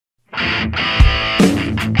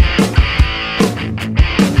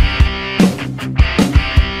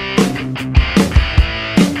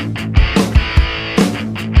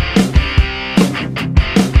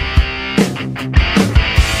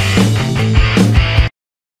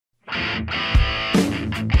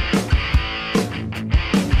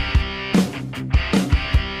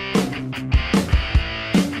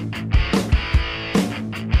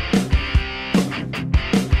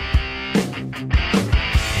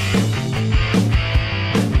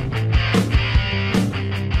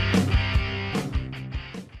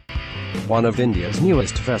One of India's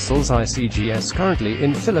newest vessels, ICGS, currently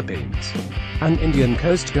in Philippines. An Indian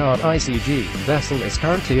Coast Guard ICG vessel is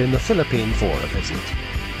currently in the Philippines for a visit.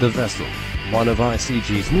 The vessel, one of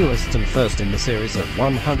ICG's newest and first in the series of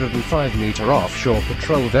 105-meter offshore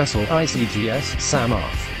patrol vessel ICGS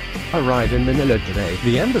Samath, arrived in Manila today,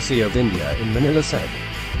 the Embassy of India in Manila said.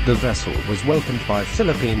 The vessel was welcomed by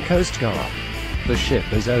Philippine Coast Guard. The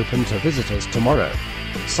ship is open to visitors tomorrow,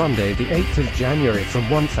 Sunday the 8th of January from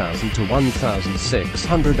 1,000 to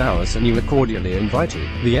 1,600 hours, and you are cordially invited,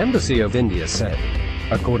 the Embassy of India said.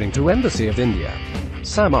 According to Embassy of India,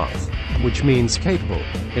 Samath, which means capable,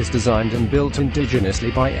 is designed and built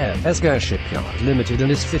indigenously by Esgar Shipyard Limited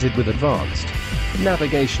and is fitted with advanced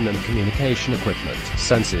navigation and communication equipment,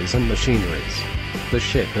 sensors and machineries. The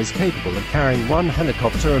ship is capable of carrying one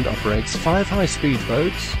helicopter and operates 5 high-speed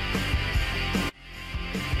boats.